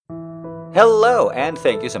Hello, and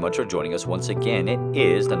thank you so much for joining us once again. It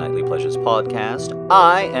is the Nightly Pleasures Podcast.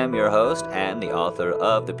 I am your host and the author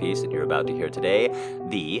of the piece that you're about to hear today,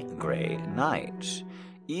 The Grey Knight.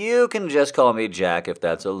 You can just call me Jack if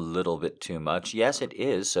that's a little bit too much. Yes, it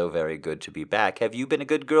is so very good to be back. Have you been a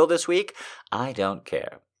good girl this week? I don't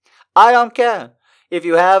care. I don't care. If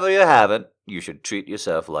you have or you haven't, you should treat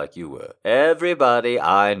yourself like you were. Everybody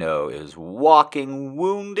I know is walking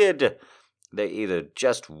wounded. They either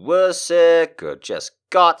just were sick, or just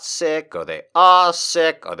got sick, or they are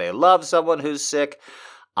sick, or they love someone who's sick.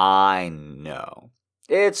 I know.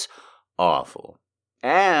 It's awful.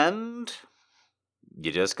 And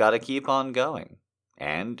you just gotta keep on going.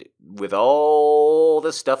 And with all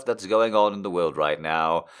the stuff that's going on in the world right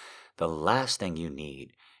now, the last thing you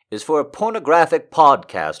need is for a pornographic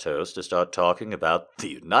podcast host to start talking about the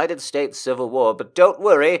United States Civil War. But don't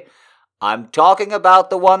worry, I'm talking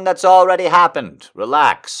about the one that's already happened.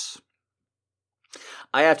 Relax.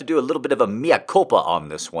 I have to do a little bit of a mea culpa on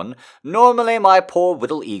this one. Normally, my poor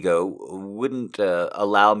little ego wouldn't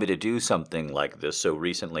allow me to do something like this so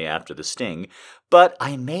recently after the sting, but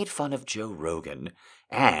I made fun of Joe Rogan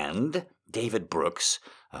and David Brooks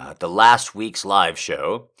at the last week's live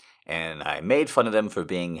show, and I made fun of them for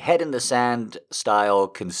being head-in-the-sand style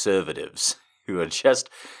conservatives who are just...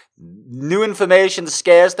 new information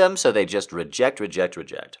scares them, so they just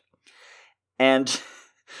reject. And,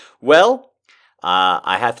 well,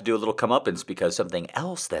 I have to do a little comeuppance because something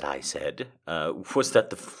else that I said was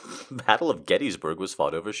that the Battle of Gettysburg was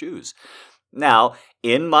fought over shoes. Now,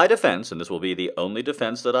 in my defense, and this will be the only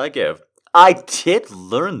defense that I give, I did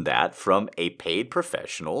learn that from a paid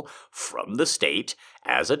professional from the state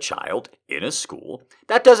as a child in a school.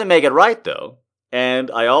 That doesn't make it right, though.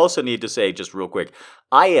 And I also need to say, just real quick,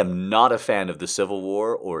 I am not a fan of the Civil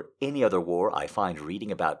War or any other war. I find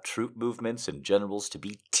reading about troop movements and generals to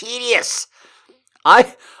be tedious.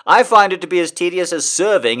 I find it to be as tedious as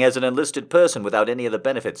serving as an enlisted person without any of the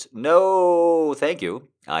benefits. No, thank you.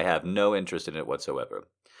 I have no interest in it whatsoever.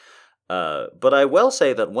 But I will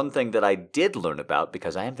say that one thing that I did learn about,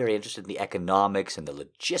 because I am very interested in the economics and the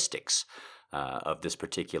logistics of this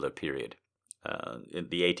particular period. In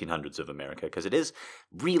the 1800s of America, because it is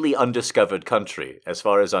really undiscovered country as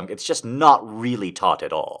far as it's just not really taught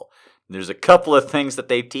at all. There's a couple of things that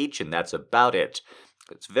they teach, and that's about it.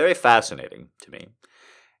 It's very fascinating to me.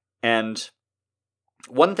 And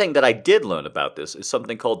one thing that I did learn about this is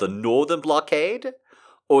something called the Northern Blockade,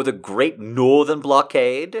 or the Great Northern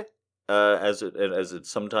Blockade, as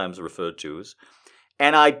it's sometimes referred to as.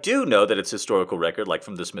 And I do know that it's historical record, like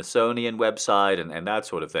from the Smithsonian website and that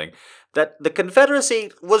sort of thing, that the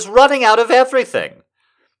Confederacy was running out of everything.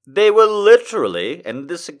 They were literally, and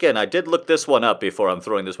this again, I did look this one up before I'm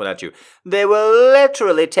throwing this one at you, they were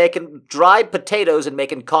literally taking dried potatoes and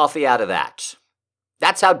making coffee out of that.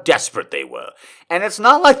 That's how desperate they were. And it's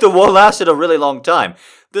not like the war lasted a really long time.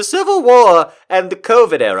 The Civil War and the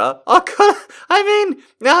COVID era are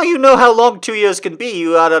now you know how long 2 years can be,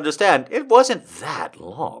 you ought to understand. It wasn't that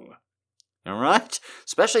long. Alright?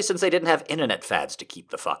 Especially since they didn't have internet fads to keep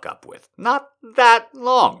the fuck up with. Not that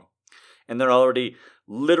long. And they're already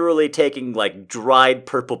literally taking, like, dried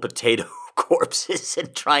purple potato corpses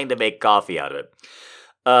and trying to make coffee out of it.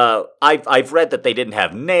 I've read that they didn't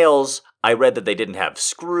have nails. I read that they didn't have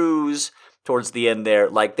screws towards the end there.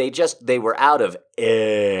 Like, they were out of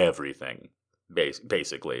everything,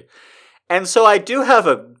 basically. And so I do have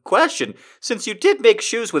a question. Since you did make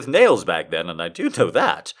shoes with nails back then, and I do know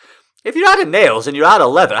that, if you're out of nails and you're out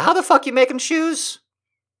of leather, how the fuck you making shoes?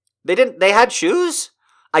 They had shoes?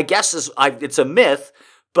 I guess it's a myth,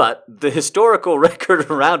 but the historical record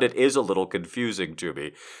around it is a little confusing to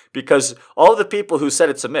me. Because all the people who said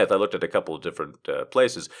it's a myth, I looked at a couple of different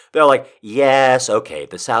places, they're like, yes, okay,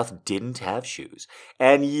 the South didn't have shoes.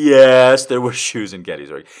 And yes, there were shoes in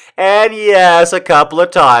Gettysburg. And yes, a couple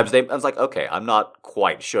of times. I was like, okay, I'm not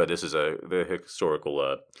quite sure this is the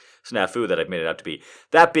historical snafu that I've made it out to be.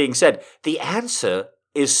 That being said, the answer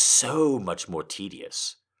is so much more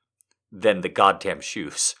tedious than the goddamn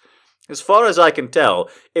shoes. As far as I can tell,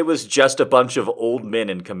 it was just a bunch of old men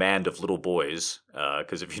in command of little boys.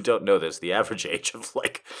 Because if you don't know this, the average age of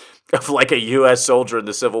a U.S. soldier in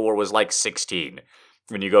the Civil War was like 16.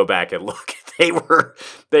 When you go back and look, they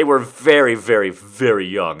were very, very, very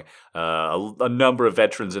young. A number of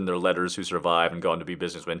veterans in their letters who survived and gone to be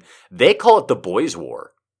businessmen. They call it the Boys'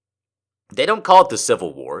 War. They don't call it the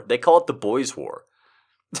Civil War. They call it the Boys' War.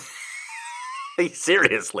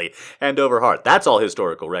 Seriously, hand over heart. That's all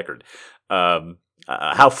historical record.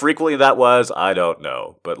 How frequently that was, I don't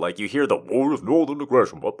know. But like you hear the War of Northern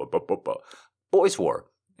Aggression, Boys' War.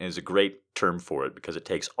 is a great term for it because it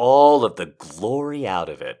takes all of the glory out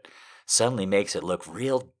of it. Suddenly makes it look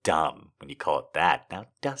real dumb when you call it that, now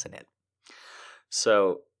doesn't it?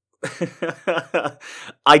 So,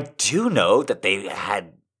 I do know that they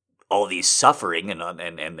had all these suffering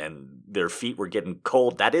and their feet were getting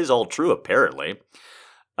cold. That is all true, apparently.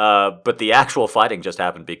 But the actual fighting just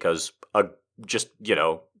happened because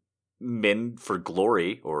men for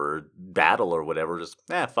glory or battle or whatever, just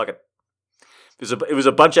fuck it. It was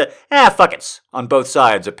a bunch of fuck it's on both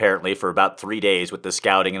sides apparently for about 3 days with the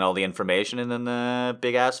scouting and all the information, and then the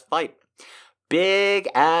big ass fight.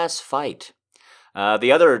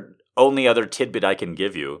 The only other tidbit I can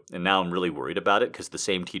give you, and now I'm really worried about it because the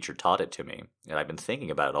same teacher taught it to me, and I've been thinking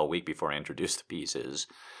about it all week before I introduced the piece, is,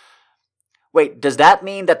 wait, does that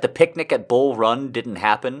mean that the picnic at Bull Run didn't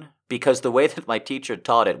happen? Because the way that my teacher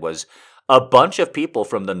taught it was a bunch of people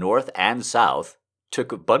from the north and south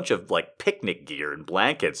took a bunch of picnic gear and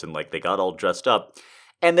blankets and they got all dressed up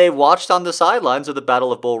and they watched on the sidelines of the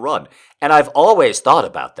Battle of Bull Run. And I've always thought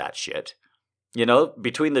about that shit.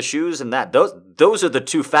 Between the shoes and that, those are the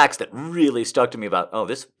two facts that really stuck to me about,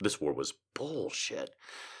 this war was bullshit.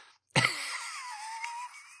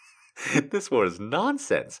 This war is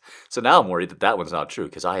nonsense. So now I'm worried that one's not true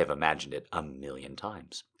because I have imagined it a million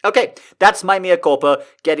times. Okay, that's my mea culpa.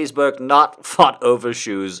 Gettysburg not fought over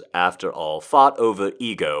shoes after all. Fought over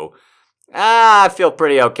ego. I feel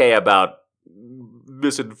pretty okay about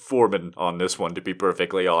misinforming on this one, to be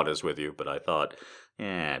perfectly honest with you. But I thought,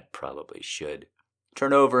 I probably should.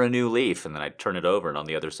 Turn over a new leaf, and then I turn it over, and on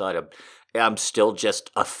the other side, I'm still just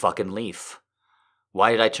a fucking leaf.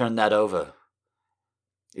 Why did I turn that over?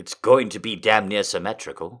 It's going to be damn near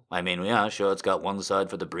symmetrical. I mean, yeah, sure, it's got one side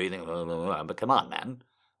for the breathing, but come on, man.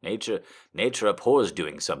 Nature abhors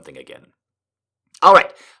doing something again. All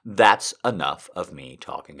right, that's enough of me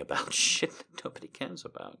talking about shit that nobody cares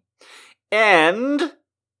about. And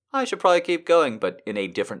I should probably keep going, but in a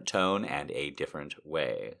different tone and a different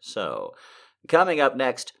way. So, coming up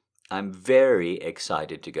next, I'm very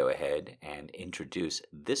excited to go ahead and introduce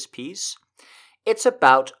this piece. It's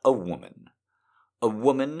about a woman. A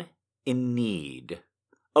woman in need.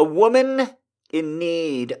 A woman in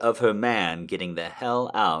need of her man getting the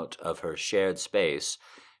hell out of her shared space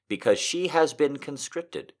because she has been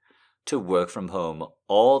conscripted to work from home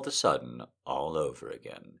all of a sudden all over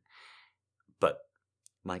again. But,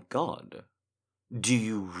 my God, do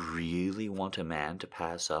you really want a man to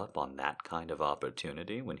pass up on that kind of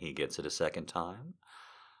opportunity when he gets it a second time?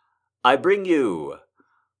 I bring you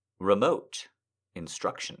remote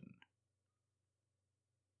instruction.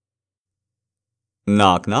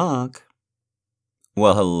 Knock, knock.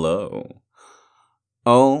 Well, hello.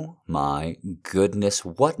 Oh, my goodness,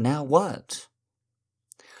 what now, what?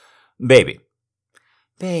 Baby,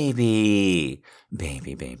 don't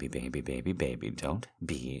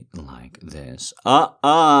be like this.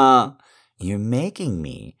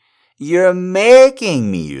 You're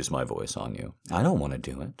making me use my voice on you. I don't want to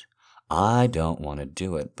do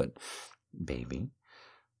it. But, baby,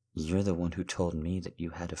 you're the one who told me that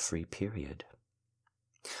you had a free period.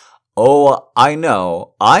 Oh, I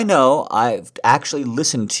know. I've actually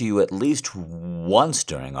listened to you at least once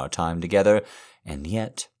during our time together, and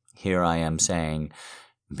yet here I am saying,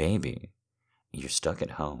 baby, you're stuck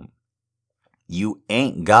at home. You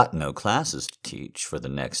ain't got no classes to teach for the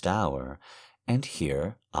next hour, and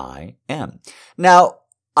here I am. Now,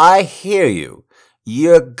 I hear you.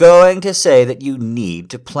 You're going to say that you need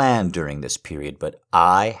to plan during this period, but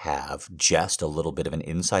I have just a little bit of an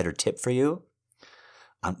insider tip for you.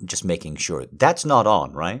 I'm just making sure. That's not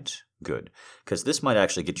on, right? Good. Because this might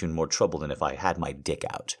actually get you in more trouble than if I had my dick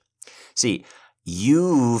out. See,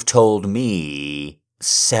 you've told me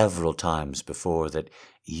several times before that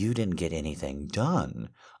you didn't get anything done.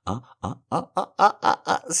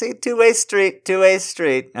 See, two-way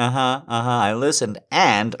street. I listened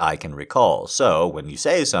and I can recall. So when you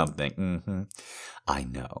say something, I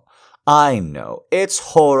know. It's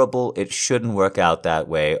horrible. It shouldn't work out that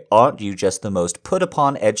way. Aren't you just the most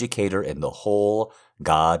put-upon educator in the whole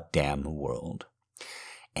goddamn world?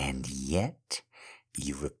 And yet,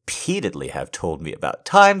 you repeatedly have told me about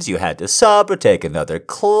times you had to sub or take another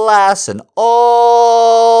class and all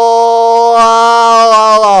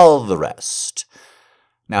the rest.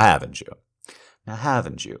 Now, haven't you?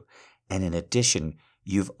 And in addition,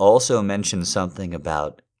 you've also mentioned something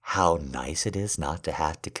about how nice it is not to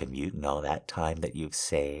have to commute and all that time that you've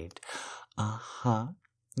saved.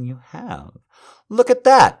 You have. Look at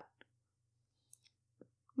that.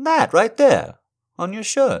 That right there on your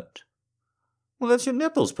shirt. Well, that's your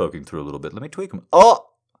nipples poking through a little bit. Let me tweak them. Oh,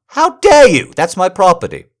 how dare you? That's my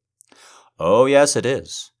property. Oh, yes, it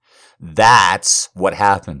is. That's what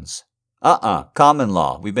happens. Common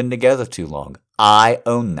law. We've been together too long. I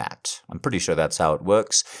own that. I'm pretty sure that's how it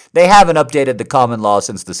works. They haven't updated the common law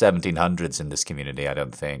since the 1700s in this community, I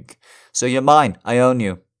don't think. So you're mine. I own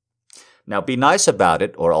you. Now be nice about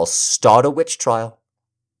it, or I'll start a witch trial.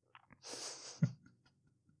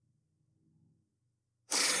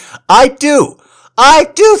 I do! I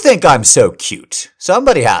do think I'm so cute.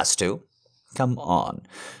 Somebody has to. Come on.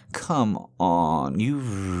 Come on. You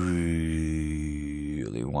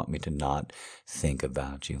really want me to not think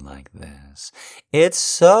about you like this? It's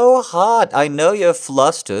so hot. I know you're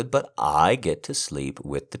flustered, but I get to sleep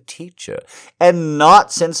with the teacher. And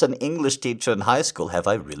not since an English teacher in high school have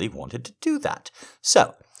I really wanted to do that.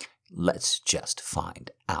 So, let's just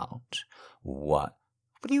find out what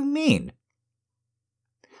do you mean?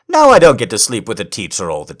 No, I don't get to sleep with a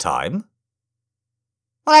teacher all the time.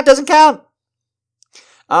 Well, that doesn't count.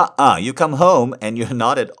 You come home and you're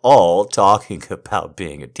not at all talking about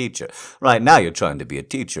being a teacher. Right now you're trying to be a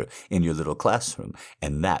teacher in your little classroom,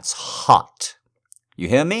 and that's hot. You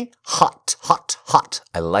hear me? Hot, hot, hot.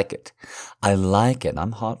 I like it. I like it.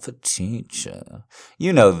 I'm hot for teacher.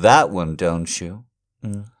 You know that one, don't you?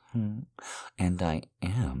 Mm-hmm. And I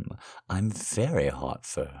am. I'm very hot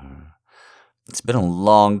for her. It's been a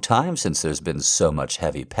long time since there's been so much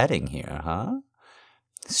heavy petting here, huh?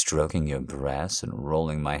 Stroking your breasts and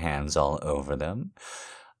rolling my hands all over them.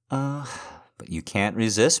 But you can't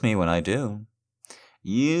resist me when I do.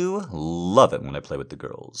 You love it when I play with the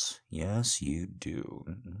girls. Yes, you do.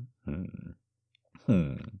 And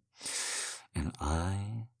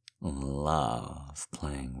I love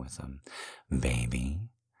playing with them. Baby,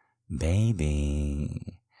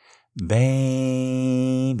 baby,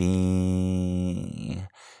 baby.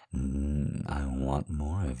 I want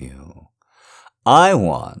more of you. I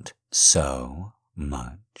want so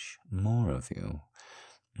much more of you.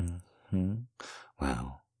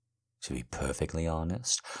 Well, to be perfectly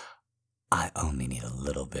honest, I only need a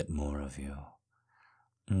little bit more of you.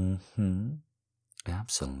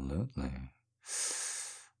 Absolutely.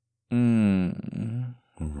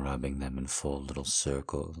 Rubbing them in full little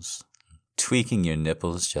circles, tweaking your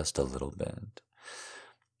nipples just a little bit.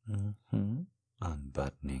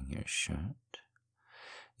 Unbuttoning your shirt.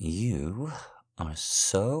 You are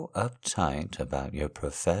so uptight about your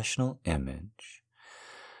professional image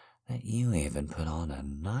that you even put on a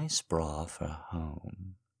nice bra for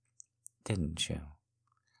home, didn't you?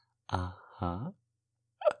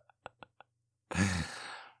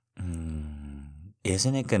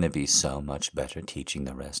 Isn't it going to be so much better teaching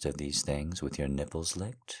the rest of these things with your nipples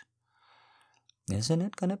licked? Isn't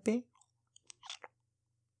it going to be?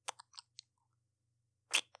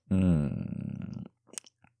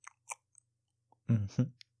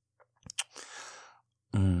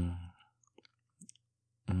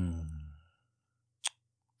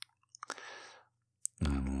 I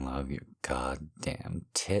love your goddamn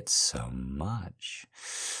tits so much.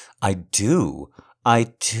 I do.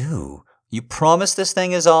 You promise this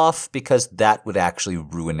thing is off? Because that would actually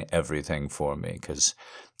ruin everything for me. Because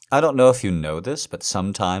I don't know if you know this, but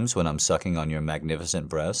sometimes when I'm sucking on your magnificent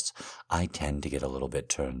breasts, I tend to get a little bit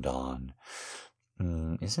turned on.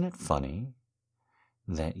 Isn't it funny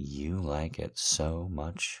that you like it so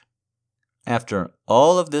much? After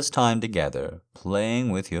all of this time together, playing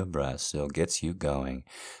with your breasts still gets you going,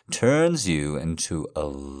 turns you into a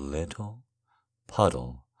little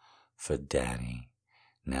puddle for Daddy.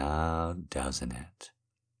 Now, doesn't it?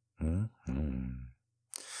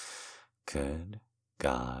 Good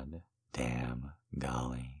God damn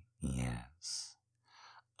golly, yes.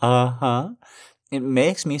 It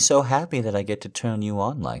makes me so happy that I get to turn you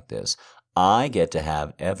on like this. I get to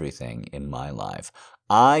have everything in my life.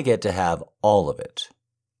 I get to have all of it.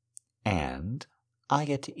 And I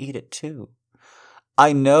get to eat it too.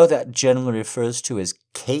 I know that generally refers to as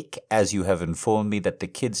cake, as you have informed me that the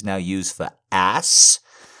kids now use for ass.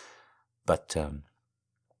 But,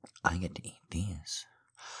 I get to eat these.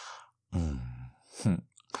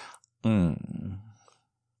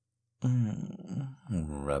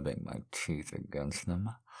 Rubbing my teeth against them.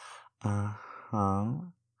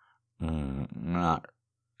 Not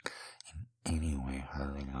in any way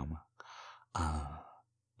hurting them.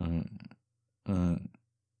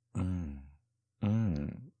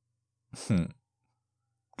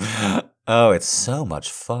 Oh, it's so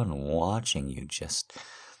much fun watching you just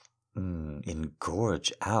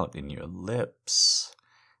engorge out in your lips.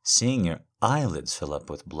 Seeing your eyelids fill up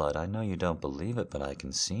with blood, I know you don't believe it, but I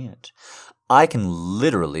can see it. I can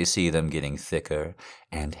literally see them getting thicker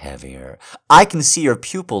and heavier. I can see your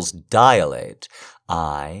pupils dilate.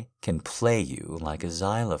 I can play you like a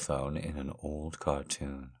xylophone in an old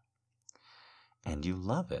cartoon. And you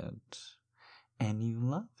love it. And you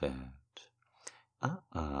love it.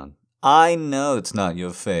 I know it's not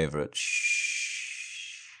your favorite.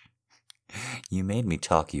 Shh. You made me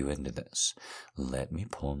talk you into this. Let me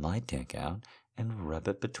pull my dick out and rub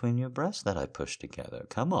it between your breasts that I pushed together.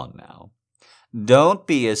 Come on now. Don't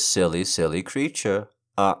be a silly, silly creature.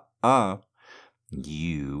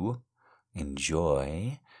 You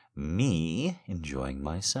enjoy me enjoying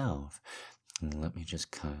myself. Let me just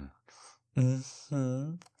kind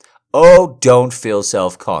of... Oh, don't feel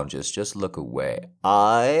self-conscious. Just look away.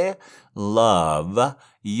 I love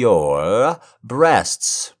your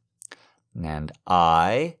breasts. And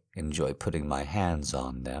I enjoy putting my hands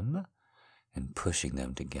on them and pushing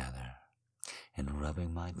them together and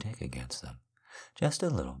rubbing my dick against them. Just a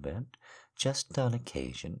little bit. Just on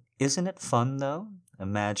occasion. Isn't it fun, though?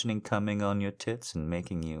 Imagining coming on your tits and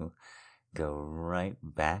making you go right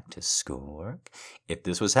back to schoolwork? If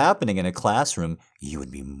this was happening in a classroom, you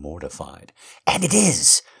would be mortified. And it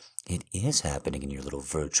is! It is happening in your little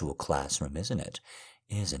virtual classroom, isn't it?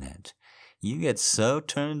 Isn't it? You get so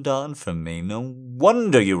turned on from me. No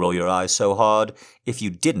wonder you roll your eyes so hard. If you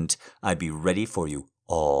didn't, I'd be ready for you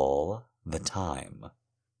all the time.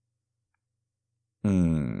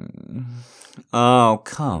 Oh,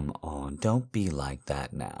 come on. Don't be like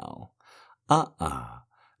that now.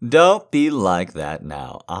 Don't be like that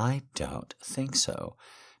now. I don't think so.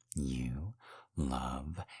 You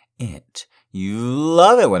love it. You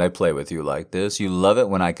love it when I play with you like this. You love it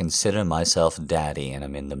when I consider myself daddy and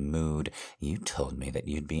I'm in the mood. You told me that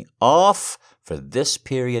you'd be off for this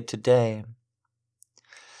period today.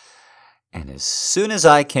 And as soon as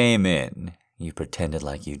I came in, you pretended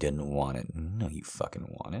like you didn't want it. No, you fucking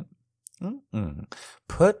want it.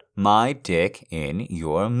 Put my dick in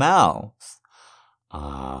your mouth.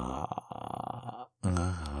 Oh,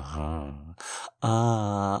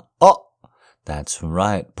 that's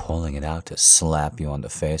right, pulling it out to slap you on the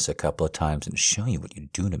face a couple of times and show you what you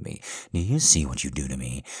do to me. Do you see what you do to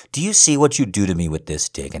me? Do you see what you do to me with this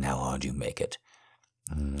dick and how hard you make it?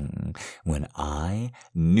 When I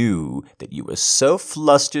knew that you were so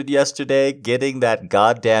flustered yesterday getting that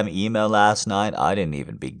goddamn email last night, I didn't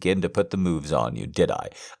even begin to put the moves on you, did I?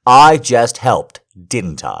 I just helped,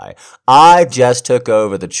 didn't I? I just took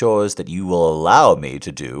over the chores that you will allow me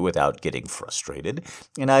to do without getting frustrated,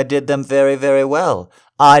 and I did them very, very well.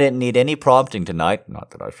 I didn't need any prompting tonight,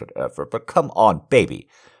 not that I should ever, but come on, baby.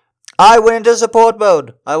 I went into support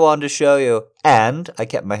mode. I wanted to show you. And I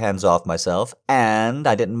kept my hands off myself. And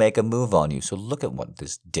I didn't make a move on you. So look at what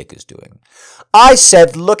this dick is doing. I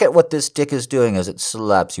said, look at what this dick is doing as it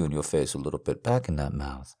slaps you in your face a little bit back in that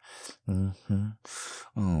mouth. Oh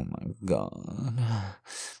my God.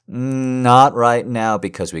 Not right now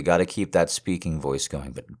because we got to keep that speaking voice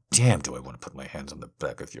going. But damn, do I want to put my hands on the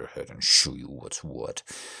back of your head and show you what's what.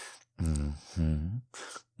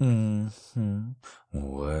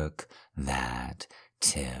 Work that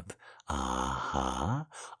tip. All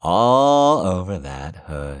over that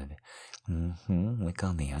hood. Lick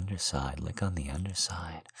on the underside. Lick on the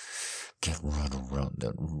underside. Get right around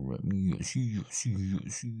that rim. Yes.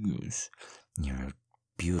 You're a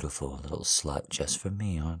beautiful little slut just for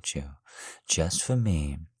me, aren't you? Just for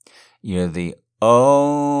me. You're the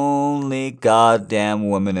only goddamn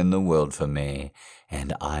woman in the world for me.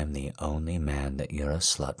 And I'm the only man that you're a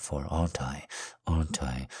slut for, aren't I? Aren't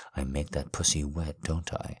I? I make that pussy wet,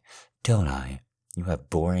 don't I? Don't I? You have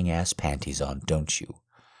boring-ass panties on, don't you?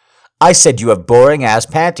 I said you have boring-ass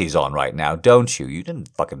panties on right now, don't you? You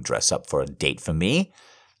didn't fucking dress up for a date for me.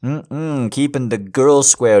 Keeping the girls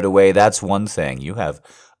squared away, that's one thing. You have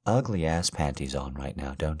ugly-ass panties on right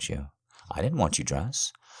now, don't you? I didn't want you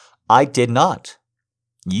dressed. I did not.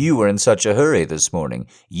 You were in such a hurry this morning.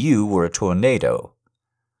 You were a tornado.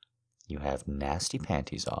 You have nasty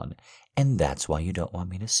panties on, and that's why you don't want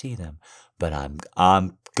me to see them. But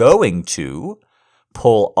I'm going to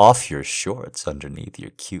pull off your shorts underneath your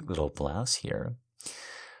cute little blouse here.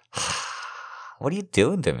 What are you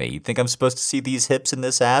doing to me? You think I'm supposed to see these hips and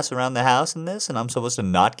this ass around the house and this, and I'm supposed to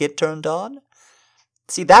not get turned on?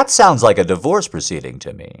 See, that sounds like a divorce proceeding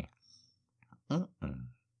to me.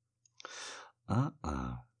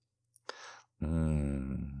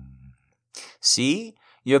 See?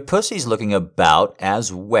 Your pussy's looking about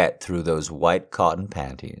as wet through those white cotton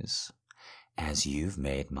panties as you've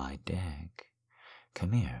made my dick.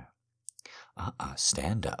 Come here.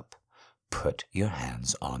 Stand up. put your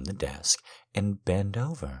hands on the desk and bend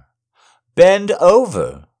over. Bend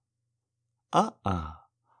over!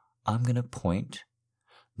 I'm gonna point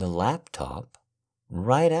the laptop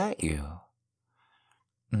right at you.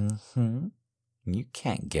 You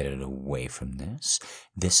can't get it away from this.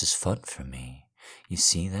 This is fun for me. You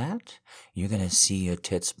see that? You're gonna see your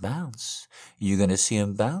tits bounce. You're gonna see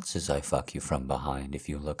them bounce as I fuck you from behind if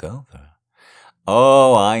you look over.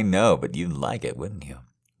 Oh, I know, but you'd like it, wouldn't you?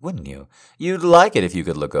 Wouldn't you? You'd like it if you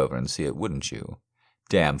could look over and see it, wouldn't you?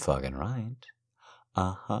 Damn fucking right.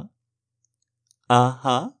 Uh-huh.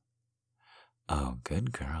 Uh-huh. Oh,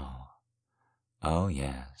 good girl. Oh,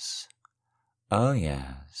 yes. Oh,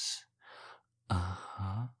 yes.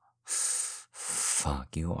 Uh-huh.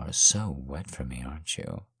 Fuck, you are so wet for me, aren't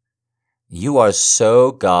you? You are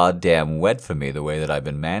so goddamn wet for me the way that I've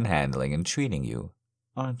been manhandling and treating you,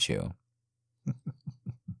 aren't you?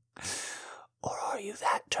 Or are you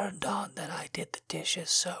that turned on that I did the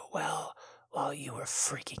dishes so well while you were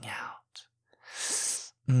freaking out?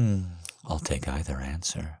 I'll take either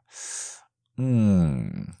answer.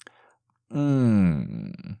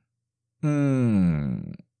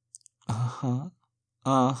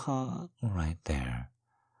 Right there.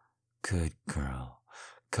 Good girl.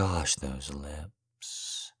 Gosh, those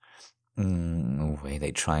lips. The way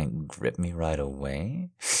they try and grip me right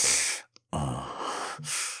away. Oh,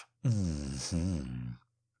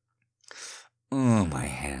 my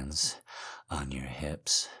hands on your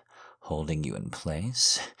hips, holding you in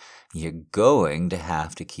place. You're going to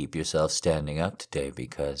have to keep yourself standing up today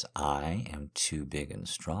because I am too big and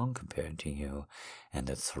strong compared to you and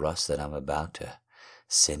the thrust that I'm about to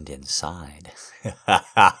send inside.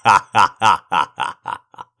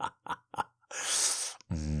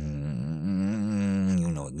 You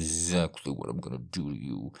know exactly what I'm going to do to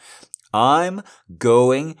you. I'm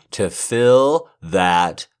going to fill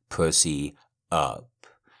that pussy up,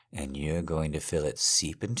 and you're going to feel it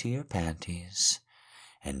seep into your panties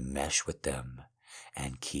and mesh with them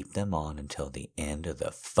and keep them on until the end of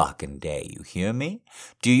the fucking day. You hear me?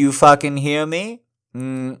 Do you fucking hear me?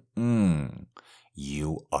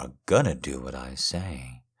 You are gonna do what I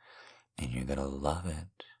say, and you're gonna love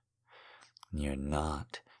it. You're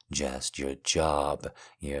not just your job.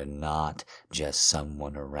 You're not just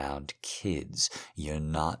someone around kids. You're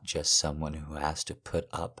not just someone who has to put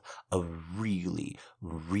up a really,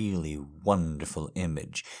 really wonderful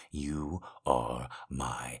image. You are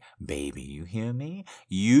my baby. You hear me?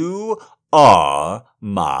 You are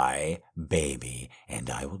my baby, and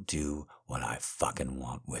I will do what I fucking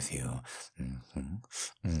want with you. And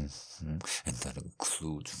that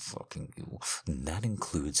includes fucking you. And that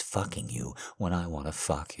includes fucking you when I want to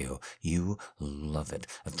fuck you. You love it.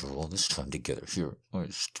 After all this time together here, I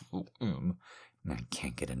still am. I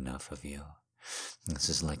can't get enough of you. This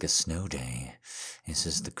is like a snow day. This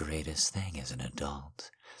is the greatest thing as an adult.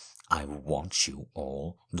 I want you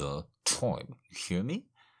all the time. You hear me?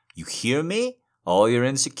 You hear me? All your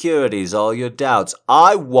insecurities, all your doubts.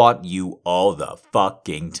 I want you all the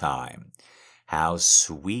fucking time. How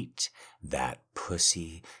sweet that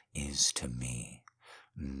pussy is to me.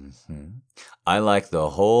 I like the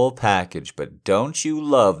whole package, but don't you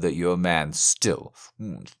love that your man still...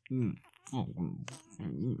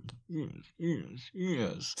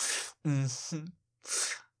 Yes.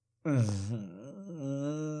 I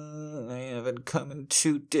haven't come in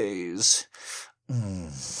 2 days.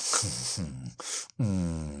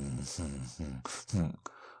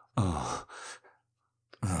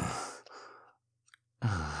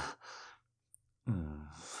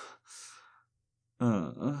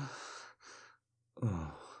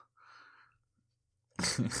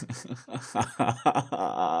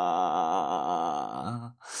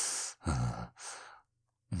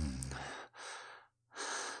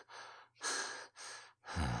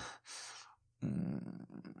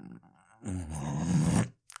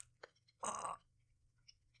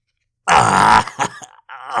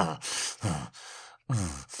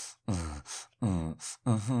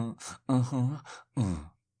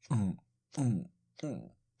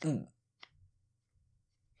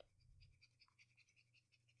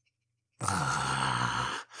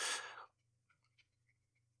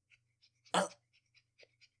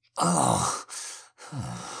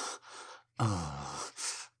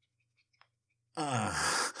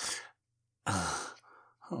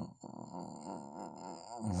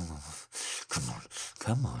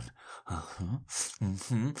 Come on.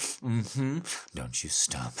 Don't you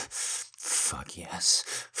stop. Fuck yes.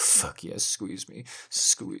 Fuck yes. Squeeze me.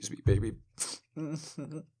 Squeeze me, baby.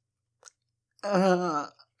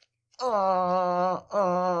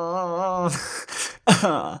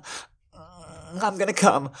 I'm gonna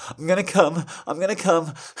come. I'm gonna come. I'm gonna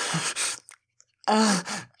come.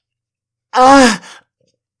 Ah. Ah.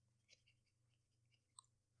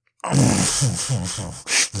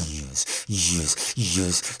 Yes, yes,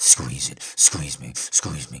 yes. Squeeze it. Squeeze me.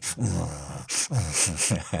 Squeeze me.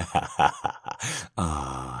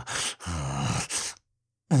 Ah.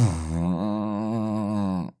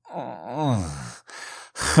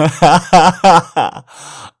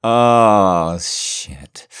 Oh,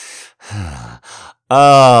 shit.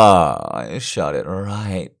 Oh, I shot it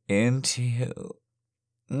right into you.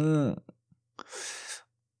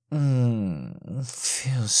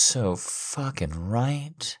 Feels so fucking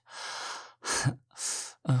right.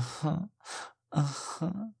 Uh-huh.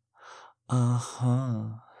 Uh-huh. Uh-huh.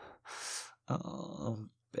 Oh,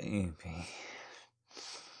 baby.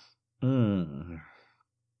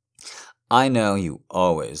 I know you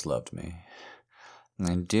always loved me.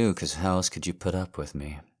 I do, 'cause how else could you put up with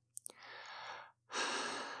me?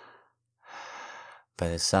 But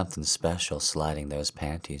it's something special sliding those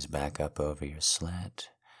panties back up over your slit,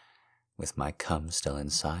 with my cum still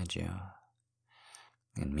inside you,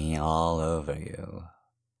 and me all over you,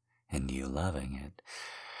 and you loving it.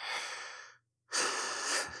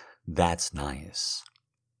 That's nice.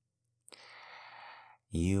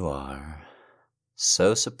 You are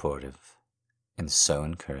so supportive and so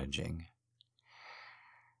encouraging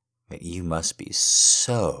that you must be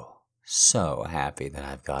so happy that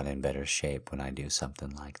I've got in better shape when I do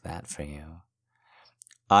something like that for you.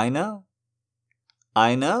 I know.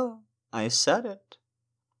 I said it.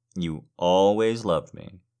 You always loved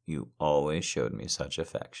me. You always showed me such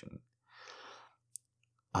affection.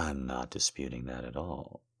 I'm not disputing that at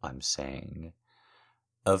all. I'm saying,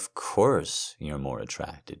 of course you're more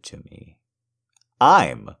attracted to me.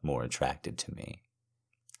 I'm more attracted to me.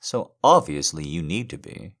 So obviously you need to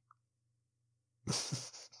be.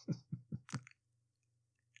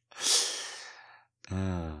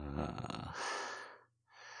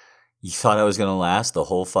 You thought I was going to last the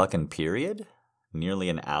whole fucking period? Nearly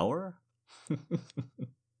an hour? I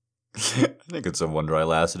think it's a wonder I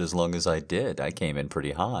lasted as long as I did. I came in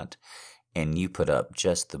pretty hot, and you put up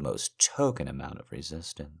just the most token amount of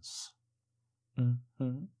resistance.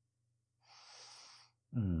 Mm-hmm.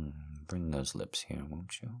 Bring those lips here,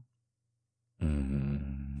 won't you?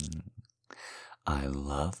 I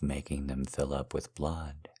love making them fill up with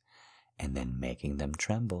blood, and then making them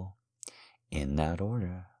tremble. In that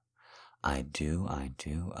order. I do. I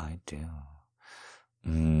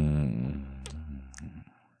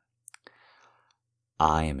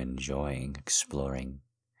am enjoying exploring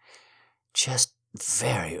just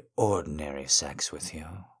very ordinary sex with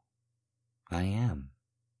you. I am.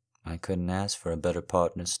 I couldn't ask for a better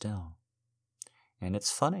partner still. And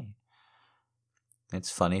it's funny.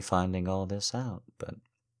 It's funny finding all this out, but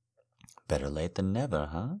better late than never,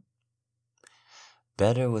 huh?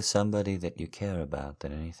 Better with somebody that you care about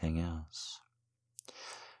than anything else.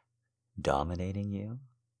 Dominating you?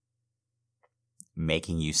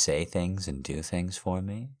 Making you say things and do things for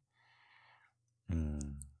me?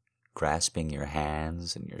 Grasping your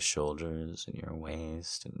hands and your shoulders and your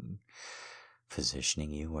waist and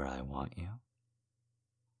positioning you where I want you?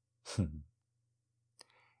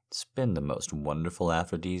 It's been the most wonderful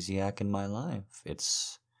aphrodisiac in my life.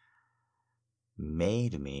 It's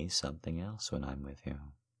made me something else when I'm with you.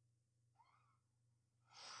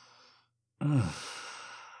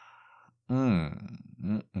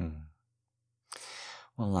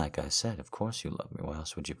 Well, like I said, of course you love me. Why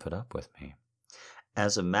else would you put up with me?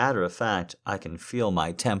 As a matter of fact, I can feel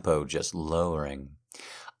my tempo just lowering.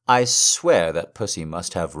 I swear that pussy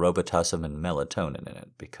must have Robitussin and melatonin in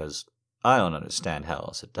it, because I don't understand how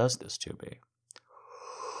else it does this to me.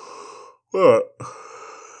 But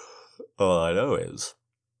all I know is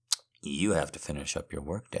you have to finish up your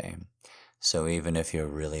workday. So even if you're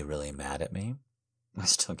really, really mad at me, I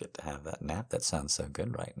still get to have that nap that sounds so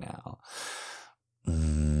good right now.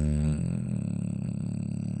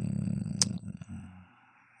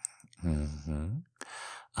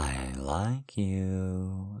 I like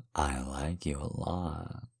you. I like you a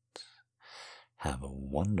lot. Have a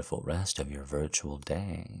wonderful rest of your virtual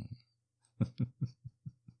day.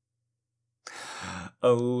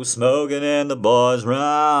 Oh, smoking in the boys'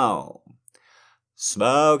 room.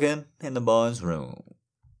 Smoking in the boys' room.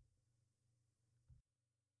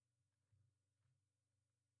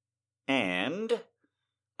 And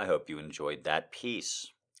I hope you enjoyed that piece.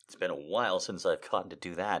 It's been a while since I've gotten to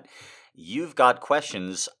do that. You've got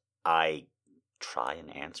questions. I try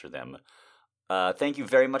and answer them. Thank you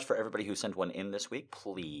very much for everybody who sent one in this week.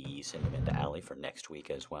 Please send them into Allie for next week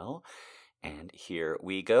as well. And here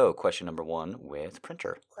we go. Question number 1 with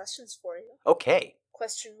Printer. Questions for you. okay.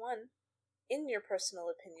 Question 1. In your personal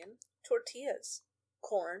opinion, tortillas,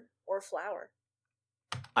 corn or flour?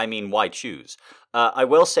 I mean, why choose? I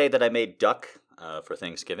will say that I made duck for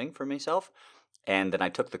Thanksgiving for myself, and then I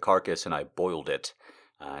took the carcass and I boiled it,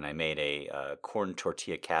 and I made a corn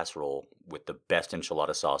tortilla casserole with the best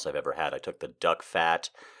enchilada sauce I've ever had. I took the duck fat,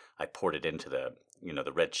 I poured it into the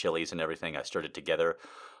red chilies and everything. I stirred it together.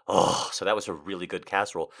 Oh, so that was a really good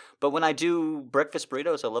casserole. But when I do breakfast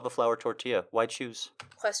burritos, I love a flour tortilla. Why choose?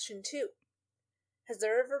 Question 2. Has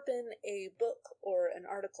there ever been a book or an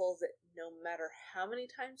article that no matter how many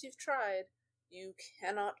times you've tried, you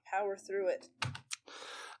cannot power through it?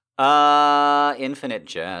 Infinite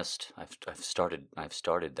Jest. I've started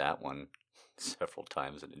that one several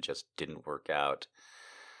times and it just didn't work out.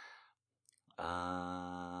 An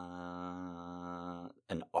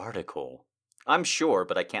article. I'm sure,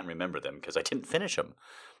 but I can't remember them because I didn't finish them.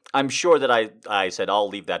 I'm sure that I said, I'll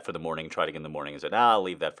leave that for the morning, tried again in the morning, and said, I'll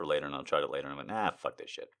leave that for later, and I'll try it later. And I went, fuck this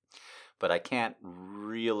shit. But I can't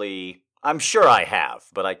really. I'm sure I have,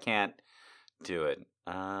 but I can't do it.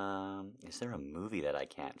 Is there a movie that I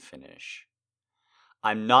can't finish?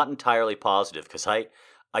 I'm not entirely positive because I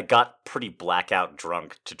got pretty blackout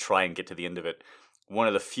drunk to try and get to the end of it. One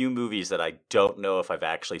of the few movies that I don't know if I've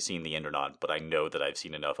actually seen the end or not, but I know that I've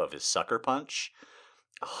seen enough of is Sucker Punch.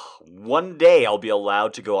 Oh, one day I'll be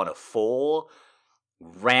allowed to go on a full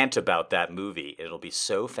rant about that movie. It'll be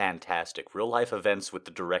so fantastic. Real life events with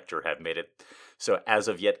the director have made it so as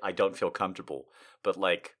of yet I don't feel comfortable. But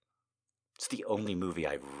like, it's the only movie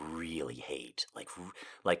I really hate.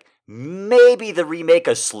 Like maybe the remake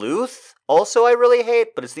of Sleuth. Also, I really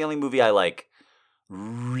hate, but it's the only movie I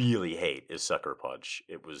really hate is Sucker Punch.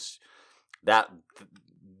 It was that.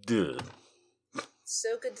 Ugh.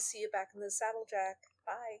 So good to see you back in the saddle, Jack.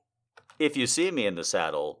 Bye. If you see me in the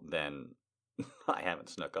saddle, then I haven't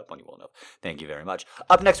snuck up on you well enough. Thank you very much.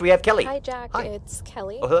 Up next, we have Kelly. Hi, Jack. Hi. It's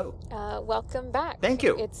Kelly. Oh, hello. Welcome back. Thank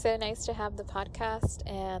you. It's so nice to have the podcast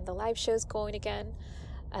and the live shows going again.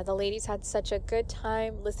 The ladies had such a good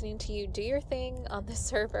time listening to you do your thing on the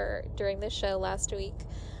server during the show last week.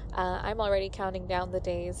 I'm already counting down the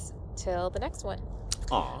days till the next one.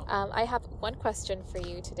 Aw. I have one question for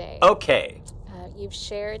you today. Okay. You've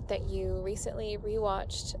shared that you recently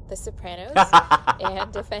rewatched The Sopranos,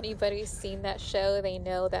 and if anybody's seen that show, they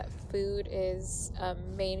know that food is a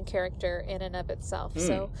main character in and of itself.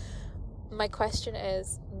 So my question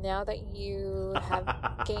is, now that you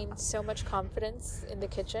have gained so much confidence in the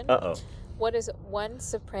kitchen, what is one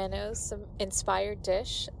Sopranos-inspired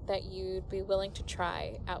dish that you'd be willing to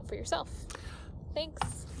try out for yourself?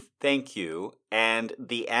 Thanks. Thank you. And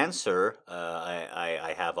the answer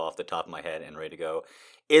I have off the top of my head and ready to go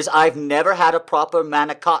is I've never had a proper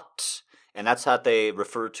manicotti. And that's how they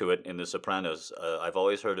refer to it in The Sopranos. I've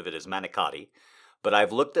always heard of it as manicotti. But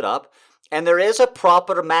I've looked it up, and there is a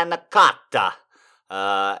proper manicotti.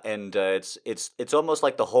 And it's almost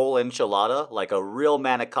like the whole enchilada, like a real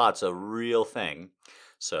manicotte's a real thing.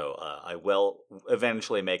 So I will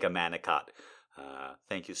eventually make a manicotti.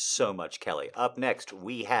 Thank you so much, Kelly. Up next,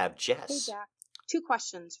 we have Jess. Hey, Jack. 2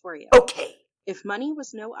 questions for you. Okay. If money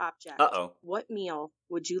was no object, what meal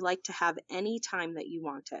would you like to have any time that you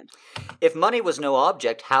wanted? If money was no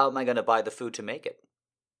object, how am I going to buy the food to make it?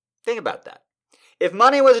 Think about that. If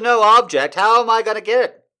money was no object, how am I going to get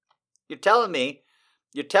it? You're telling me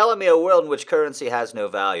a world in which currency has no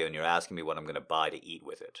value, and you're asking me what I'm going to buy to eat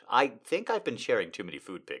with it. I think I've been sharing too many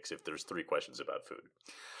food pics if there's 3 questions about food.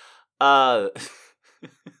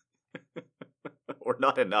 Or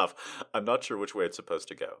not enough. I'm not sure which way it's supposed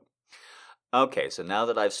to go. Okay, so now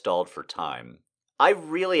that I've stalled for time, I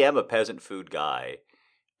really am a peasant food guy.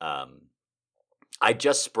 I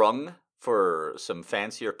just sprung for some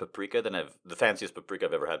fancier paprika than the fanciest paprika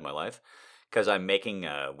I've ever had in my life, because I'm making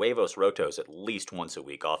huevos rotos at least once a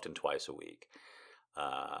week, often twice a week.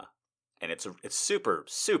 And it's super,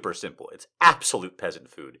 super simple. It's absolute peasant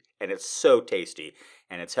food, and it's so tasty,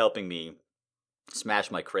 and it's helping me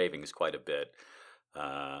smash my cravings quite a bit.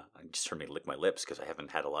 It just heard me lick my lips because I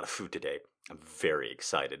haven't had a lot of food today. I'm very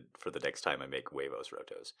excited for the next time I make huevos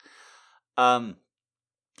rotos.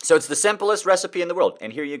 So it's the simplest recipe in the world,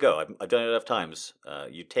 and here you go. I've done it enough times.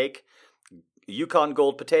 You take Yukon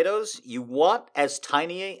Gold potatoes. You want as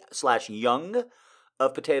tiny/young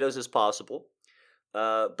of potatoes as possible.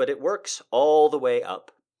 But it works all the way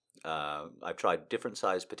up. I've tried different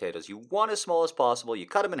sized potatoes. You want as small as possible. You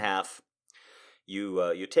cut them in half.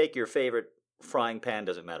 You take your favorite frying pan,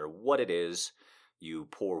 doesn't matter what it is. You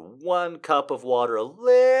pour 1 cup of water, a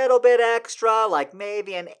little bit extra, like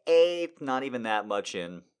maybe an eighth, not even that much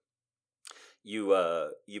in.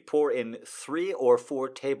 you pour in 3 or 4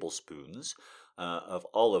 tablespoons of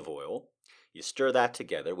olive oil. You stir that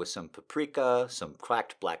together with some paprika, some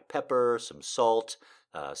cracked black pepper, some salt,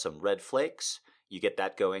 some red flakes. You get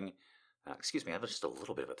that going. Excuse me, I have just a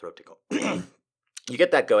little bit of a throat tickle. You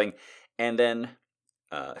get that going, and then,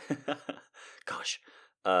 gosh,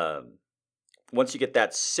 once you get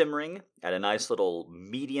that simmering at a nice little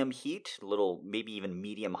medium heat, little maybe even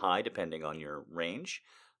medium high, depending on your range,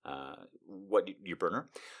 your burner.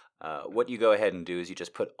 What you go ahead and do is you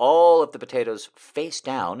just put all of the potatoes face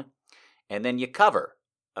down, and then you cover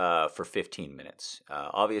for 15 minutes.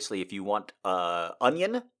 Obviously, if you want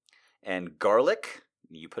onion and garlic,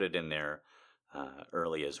 you put it in there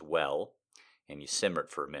early as well, and you simmer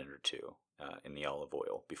it for a minute or two in the olive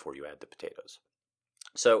oil before you add the potatoes.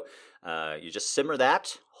 So you just simmer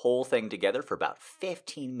that whole thing together for about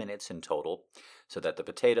 15 minutes in total, so that the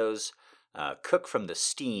potatoes cook from the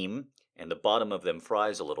steam and the bottom of them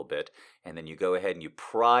fries a little bit, and then you go ahead and you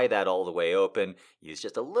pry that all the way open. Use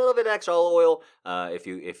just a little bit extra olive oil.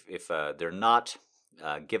 If they're not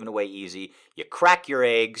given away easy, you crack your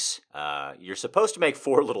eggs. You're supposed to make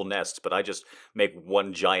 4 little nests, but I just make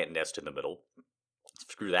 1 giant nest in the middle.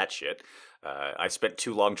 Screw that shit. I spent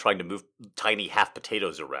too long trying to move tiny half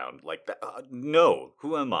potatoes around. Like that. No,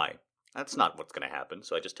 who am I? That's not what's going to happen.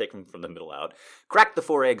 So I just take them from the middle out, crack the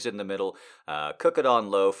 4 eggs in the middle, cook it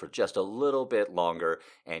on low for just a little bit longer,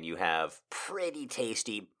 and you have pretty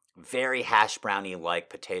tasty, very hash brownie-like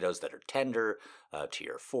potatoes that are tender to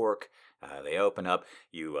your fork. They open up.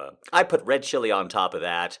 I put red chili on top of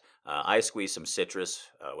that. I squeeze some citrus,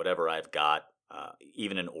 whatever I've got,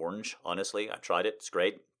 even an orange, honestly. I've tried it. It's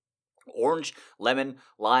great. Orange, lemon,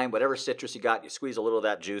 lime, whatever citrus you got, you squeeze a little of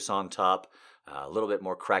that juice on top. A little bit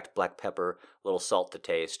more cracked black pepper, a little salt to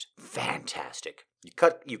taste. Fantastic.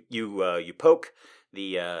 You poke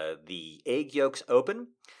the egg yolks open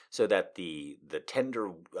so that the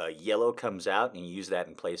tender yellow comes out, and you use that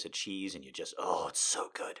in place of cheese, and it's so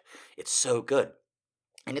good. It's so good.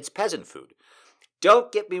 And it's peasant food.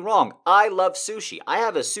 Don't get me wrong, I love sushi. I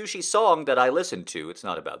have a sushi song that I listen to. It's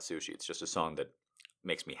not about sushi, it's just a song that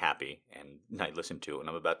makes me happy, and I listen to it when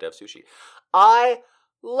I'm about to have sushi. I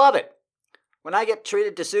love it. When I get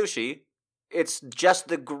treated to sushi, it's just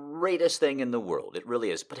the greatest thing in the world. It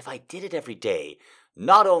really is. But if I did it every day,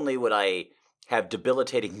 not only would I have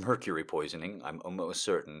debilitating mercury poisoning, I'm almost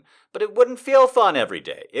certain, but it wouldn't feel fun every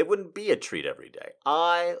day. It wouldn't be a treat every day.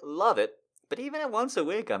 I love it, but even at once a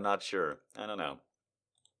week, I'm not sure. I don't know.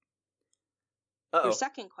 Uh-oh. Your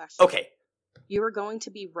second question. Okay. You are going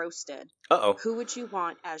to be roasted. Uh-oh. Who would you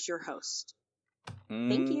want as your host?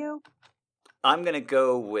 Thank you. I'm going to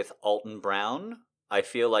go with Alton Brown. I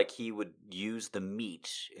feel like he would use the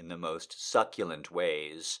meat in the most succulent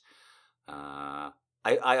ways. I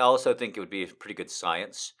also think it would be a pretty good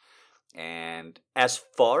science. And as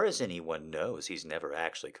far as anyone knows, he's never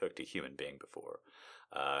actually cooked a human being before.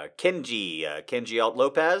 Kenji Alt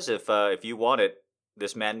Lopez, if you want it,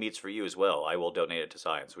 this man meat's for you as well. I will donate it to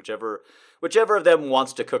science. Whichever of them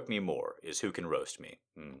wants to cook me more is who can roast me.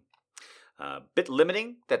 Bit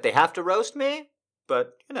limiting that they have to roast me,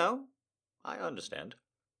 but, I understand.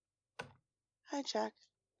 Hi, Jack.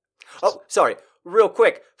 Oh, sorry. Real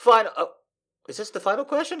quick. Is this the final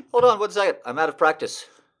question? Hold on 1 second. I'm out of practice.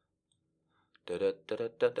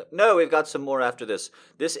 No, we've got some more after this.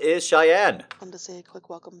 This is Cheyenne. I wanted to say a quick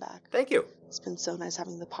welcome back. Thank you. It's been so nice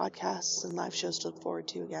having the podcasts and live shows to look forward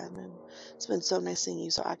to again, and it's been so nice seeing you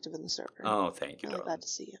so active in the server. Oh, thank you, I'm darling. glad to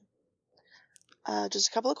see you. Just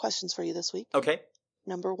a couple of questions for you this week. Okay.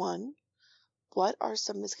 Number 1, what are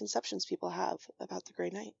some misconceptions people have about the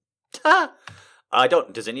Grey Knight?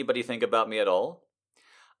 Does anybody think about me at all?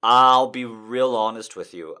 I'll be real honest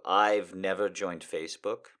with you. I've never joined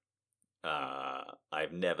Facebook. I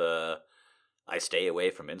stay away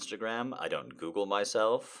from Instagram. I don't Google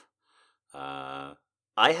myself. I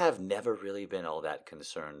have never really been all that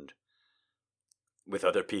concerned with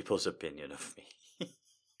other people's opinion of me.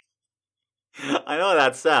 I know how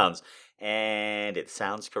that sounds, and it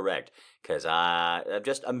sounds correct, because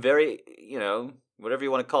I'm very, whatever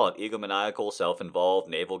you want to call it, egomaniacal, self-involved,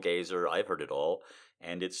 navel-gazer. I've heard it all,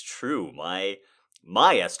 and it's true. My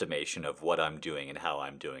estimation of what I'm doing and how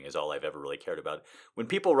I'm doing is all I've ever really cared about. When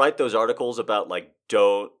people write those articles about,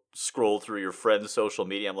 don't scroll through your friend's social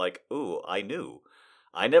media, I'm like, ooh, I knew.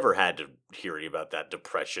 I never had to hear about that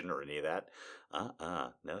depression or any of that.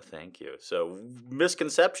 No thank you. So,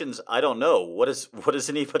 misconceptions, I don't know. What does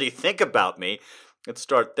anybody think about me? Let's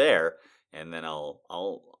start there, and then I'll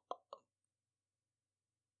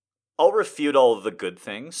refute all of the good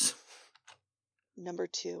things. Number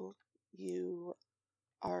 2, you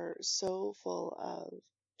are so full of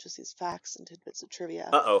just these facts and tidbits of trivia.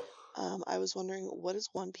 Uh-oh. I was wondering, what is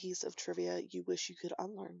one piece of trivia you wish you could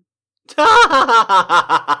unlearn?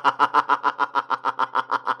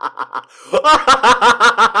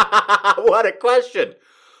 What a question!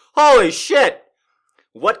 Holy shit!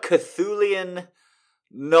 What Cthulian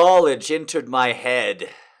knowledge entered my head?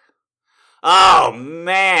 Oh,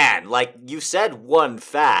 man! Like, you said one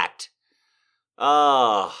fact.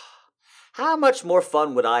 Oh, how much more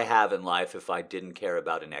fun would I have in life if I didn't care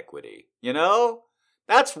about inequity? You know?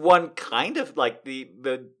 That's one kind of, like, the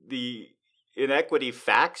inequity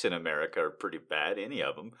facts in America are pretty bad, any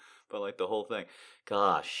of them. But, like, the whole thing.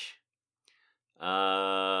 Gosh.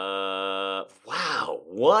 Wow.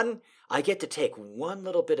 I get to take one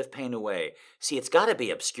little bit of pain away. See, it's got to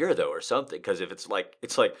be obscure though, or something. Because if it's like,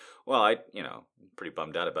 well, I'm pretty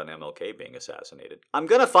bummed out about MLK being assassinated. I'm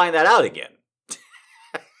gonna find that out again.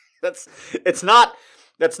 That's not,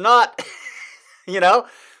 that's not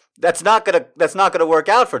gonna work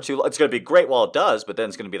out for too long. It's gonna be great while it does, but then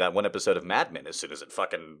it's gonna be that one episode of Mad Men as soon as it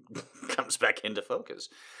fucking comes back into focus.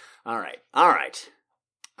 All right.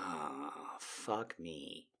 Oh, fuck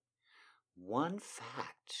me. One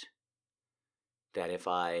fact that if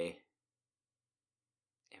I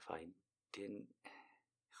didn't...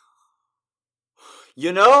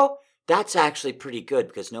 that's actually pretty good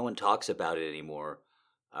because no one talks about it anymore.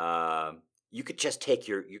 You could just take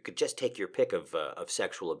your pick of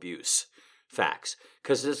sexual abuse facts.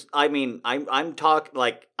 Because I'm talking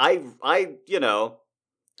like I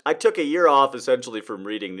took a year off essentially from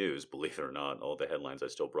reading news, believe it or not. All the headlines I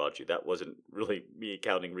still brought you. That wasn't really me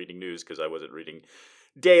counting reading news because I wasn't reading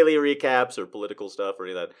daily recaps or political stuff or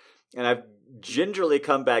any of that. And I've gingerly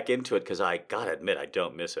come back into it because I gotta admit I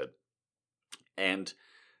don't miss it. And,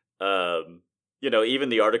 even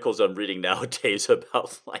the articles I'm reading nowadays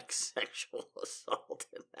about like sexual assault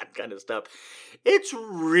and that kind of stuff, it's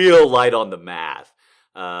real light on the math.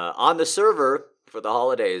 On the server for the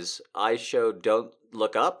holidays, I showed Don't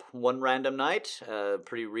Look Up one random night,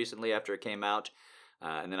 pretty recently after it came out.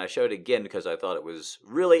 And then I showed it again because I thought it was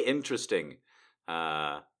really interesting.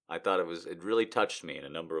 I thought it really touched me in a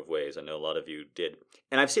number of ways. I know a lot of you did.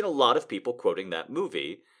 And I've seen a lot of people quoting that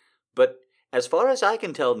movie, but as far as I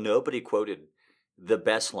can tell, nobody quoted the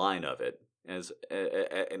best line of it, as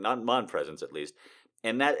not in my presence at least.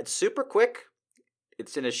 And that it's super quick.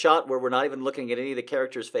 It's in a shot where we're not even looking at any of the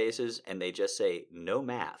characters' faces, and they just say, "No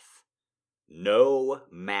math. No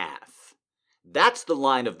math." That's the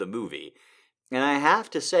line of the movie. And I have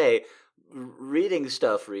to say, reading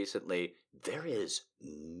stuff recently, there is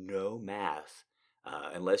no math.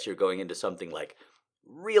 Unless you're going into something like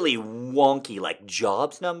really wonky, like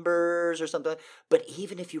jobs numbers or something. But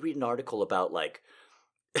even if you read an article about like,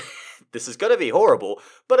 this is going to be horrible,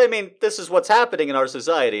 but I mean, this is what's happening in our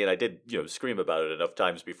society, and I did, scream about it enough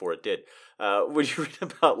times before it did. When you read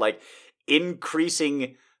about like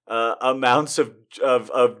increasing amounts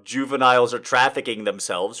of juveniles are trafficking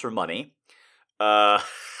themselves for money. Yeah,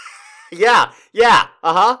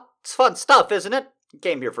 it's fun stuff, isn't it? You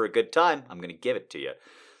came here for a good time. I'm going to give it to you.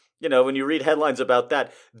 When you read headlines about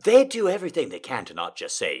that, they do everything they can to not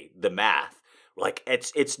just say the math. Like,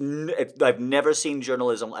 it's I've never seen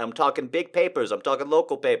journalism. I'm talking big papers. I'm talking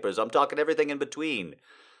local papers. I'm talking everything in between.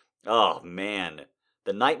 Oh, man.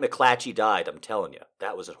 The night McClatchy died, I'm telling you,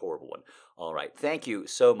 that was a horrible one. All right. Thank you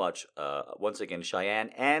so much once again,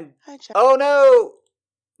 Cheyenne. And, Hi, Chuck. oh, no.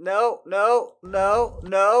 No.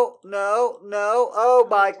 Oh,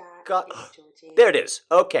 my God. There it is.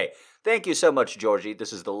 Okay. Thank you so much, Georgie.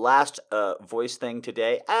 This is the last voice thing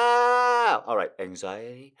today. All right.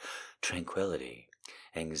 Anxiety, tranquility.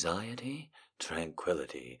 Anxiety,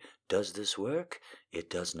 tranquility. Does this work? It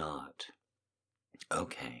does not.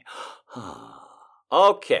 Okay.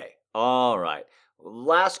 Okay. All right.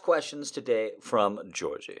 Last questions today from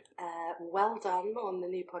Georgie. Well done on the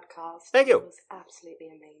new podcast. Thank you. It was absolutely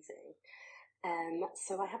amazing.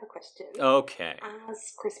 So I have a question. Okay.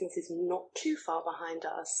 As Christmas is not too far behind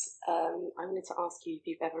us, I wanted to ask you if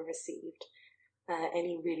you've ever received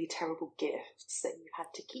any really terrible gifts that you've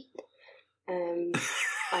had to keep.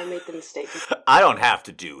 I made the mistake. I don't have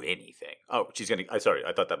to do anything. Oh, she's going to... Sorry,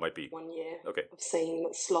 I thought that might be... 1 year okay. Of saying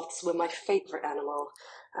that sloths were my favourite animal,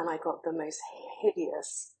 and I got the most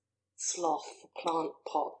hideous sloth plant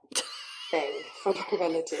pot thing from a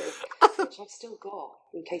relative, which I've still got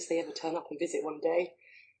in case they ever turn up and visit one day.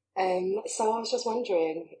 So I was just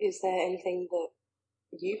wondering, is there anything that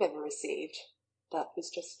you've ever received that was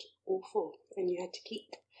just awful and you had to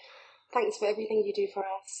keep? Thanks for everything you do for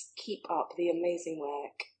us. Keep up the amazing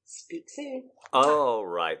work. Speak soon. All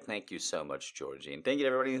right. Thank you so much, Georgie. And thank you to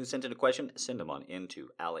everybody who sent in a question. Send them on into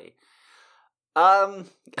Allie. I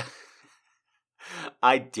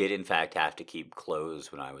did, in fact, have to keep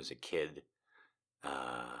clothes when I was a kid.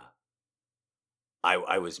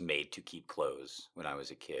 I was made to keep clothes when I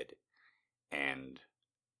was a kid. And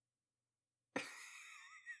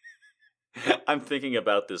I'm thinking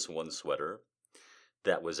about this one sweater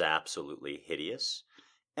that was absolutely hideous.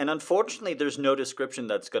 And unfortunately, there's no description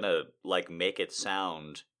that's going to, make it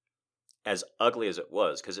sound as ugly as it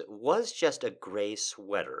was. Because it was just a gray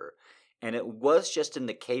sweater. And it was just in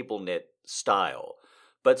the cable knit style.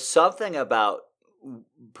 But something about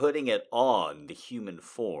putting it on the human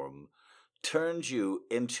form turns you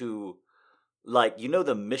into,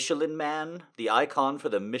 the Michelin Man, the icon for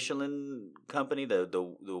the Michelin company,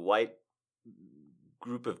 the white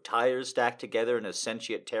group of tires stacked together in a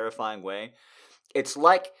sentient, terrifying way. It's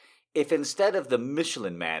like if instead of the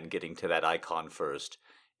Michelin Man getting to that icon first,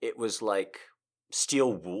 it was like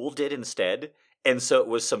Steel Wool did instead. And so it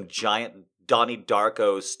was some giant Donnie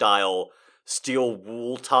Darko style Steel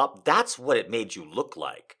Wool top. That's what it made you look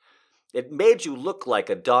like. It made you look like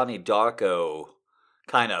a Donnie Darko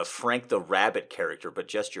kind of Frank the Rabbit character, but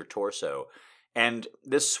just your torso. And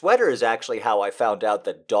this sweater is actually how I found out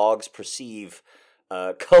that dogs perceive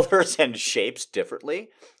colors and shapes differently.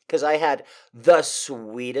 Because I had the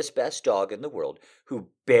sweetest, best dog in the world who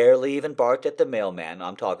barely even barked at the mailman.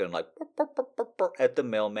 I'm talking like at the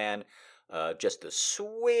mailman. Just the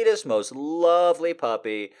sweetest, most lovely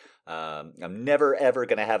puppy. I'm never, ever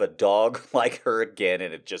going to have a dog like her again,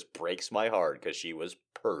 and it just breaks my heart because she was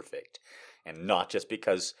perfect. And not just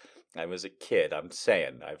because I was a kid. I'm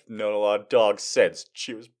saying I've known a lot of dogs since.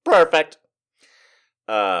 She was perfect.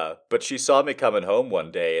 But she saw me coming home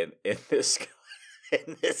one day in this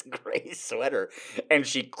gray sweater, and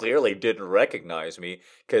she clearly didn't recognize me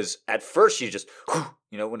because at first she just,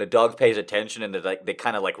 when a dog pays attention and they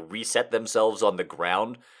kind of reset themselves on the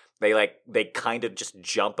ground, they kind of just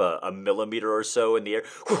jump a millimeter or so in the air,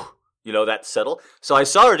 that settle. So I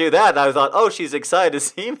saw her do that, and I thought, oh, she's excited to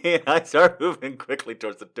see me, and I start moving quickly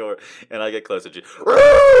towards the door, and I get closer to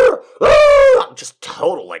just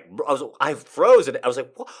total, I froze, and I was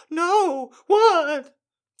like, no, what?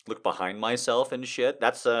 Look behind myself and shit.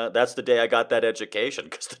 That's the day I got that education,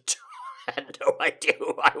 because the two had no idea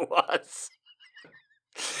who I was.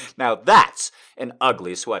 Now that's an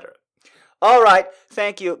ugly sweater. All right,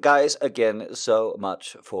 thank you guys again so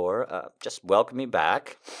much for just welcoming me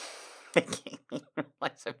back. I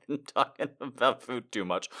realize I've been talking about food too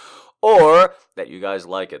much, or that you guys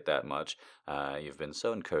like it that much. You've been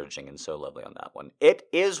so encouraging and so lovely on that one. It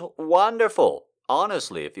is wonderful.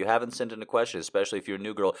 Honestly, if you haven't sent in a question, especially if you're a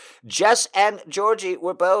new girl, Jess and Georgie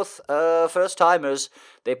were both first-timers.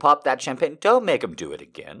 They popped that champagne. Don't make them do it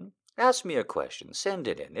again. Ask me a question. Send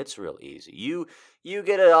it in. It's real easy. You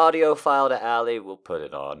get an audio file to Allie. We'll put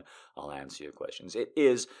it on. I'll answer your questions. It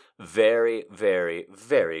is very, very,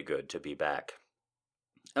 very good to be back.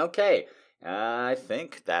 Okay, I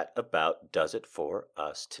think that about does it for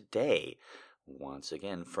us today. Once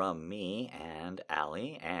again, from me and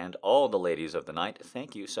Allie and all the ladies of the night,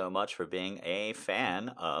 thank you so much for being a fan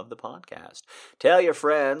of the podcast. Tell your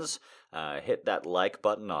friends, hit that like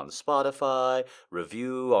button on Spotify,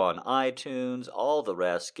 review on iTunes, all the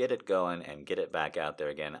rest. Get it going and get it back out there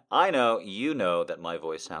again. I know you know that my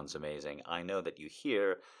voice sounds amazing. I know that you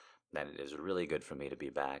hear that it is really good for me to be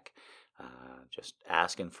back. Just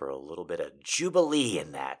asking for a little bit of jubilee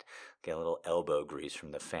in that. Get a little elbow grease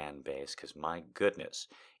from the fan base, because my goodness,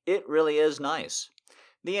 it really is nice.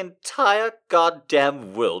 The entire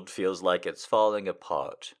goddamn world feels like it's falling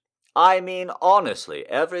apart. I mean, honestly,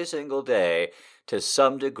 every single day, to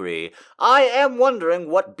some degree, I am wondering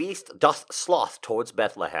what beast doth sloth towards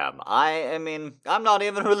Bethlehem. I mean, I'm not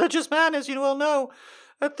even a religious man, as you well know.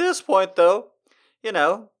 At this point, though,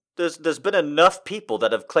 there's been enough people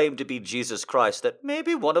that have claimed to be Jesus Christ that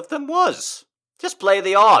maybe one of them was. Just play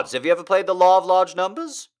the odds. Have you ever played the law of large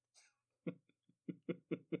numbers?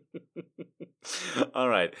 All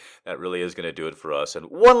right, that really is going to do it for us. And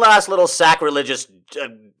one last little sacrilegious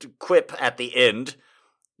quip at the end,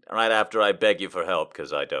 right after I beg you for help,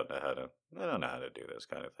 because I don't know how to do this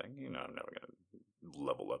kind of thing. I'm never going to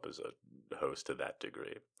level up as a host to that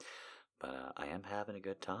degree. But I am having a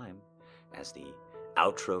good time as the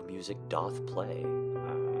outro music doth play,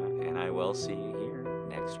 and I will see you here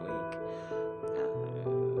next week.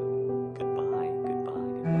 Goodbye.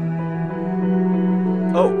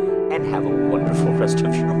 Oh, and have a wonderful rest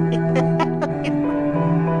of your week.